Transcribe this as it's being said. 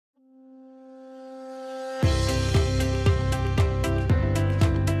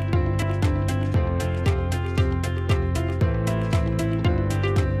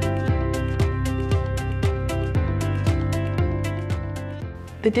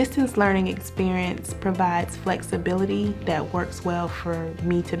The distance learning experience provides flexibility that works well for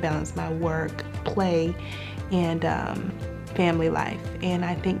me to balance my work, play, and family life. And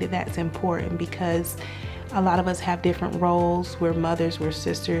I think that that's important because a lot of us have different roles. We're mothers, we're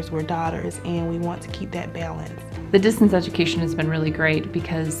sisters, we're daughters, and we want to keep that balance. The distance education has been really great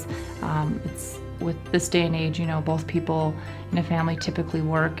because it's with this day and age, both people in a family typically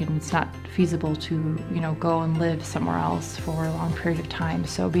work, and it's not feasible to, go and live somewhere else for a long period of time.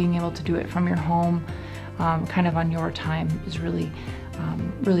 So being able to do it from your home, kind of on your time, is really,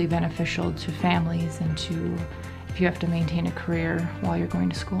 really beneficial to families and to if you have to maintain a career while you're going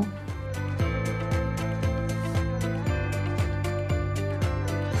to school.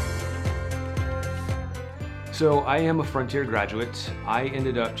 So I am a Frontier graduate. I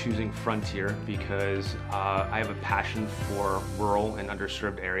ended up choosing Frontier because I have a passion for rural and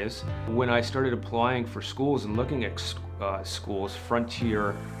underserved areas. When I started applying for schools and looking at schools,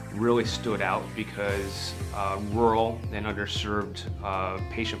 Frontier really stood out because rural and underserved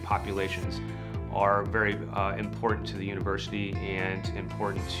patient populations are very important to the university and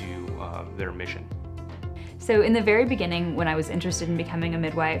important to their mission. So in the very beginning, when I was interested in becoming a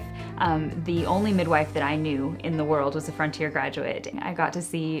midwife, the only midwife that I knew in the world was a Frontier graduate. I got to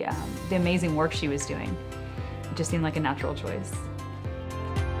see the amazing work she was doing. It just seemed like a natural choice.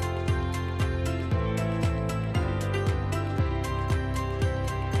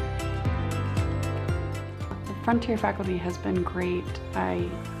 The Frontier faculty has been great. I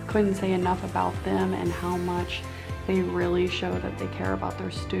couldn't say enough about them and how much they really show that they care about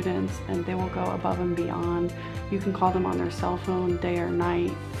their students, and they will go above and beyond. You can call them on their cell phone day or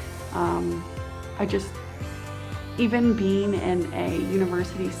night. Even being in a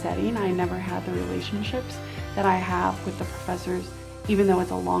university setting, I never had the relationships that I have with the professors, even though it's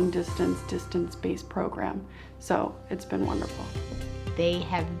a long distance-based program. So it's been wonderful. They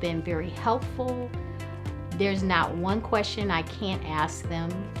have been very helpful. There's not one question I can't ask them,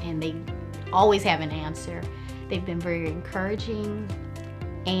 and they always have an answer. They've been very encouraging,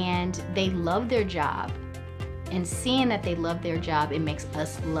 and they love their job. And seeing that they love their job, it makes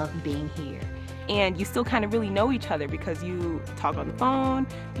us love being here. And you still kind of really know each other because you talk on the phone,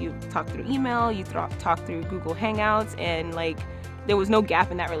 you talk through email, you talk through Google Hangouts, and there was no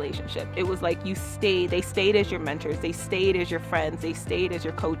gap in that relationship. It was like they stayed as your mentors, they stayed as your friends, they stayed as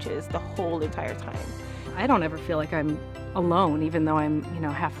your coaches the whole entire time. I don't ever feel like I'm alone, even though I'm,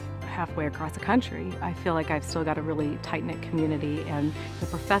 halfway across the country. I feel like I've still got a really tight-knit community, and the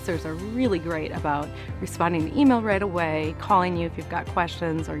professors are really great about responding to email right away, calling you if you've got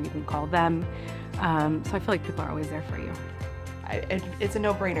questions, or you can call them. So I feel like people are always there for you. It's a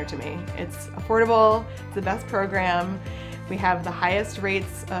no-brainer to me. It's affordable, it's the best program. We have the highest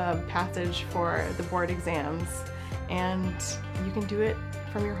rates of passage for the board exams, and you can do it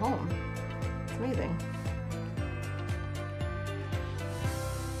from your home. It's amazing.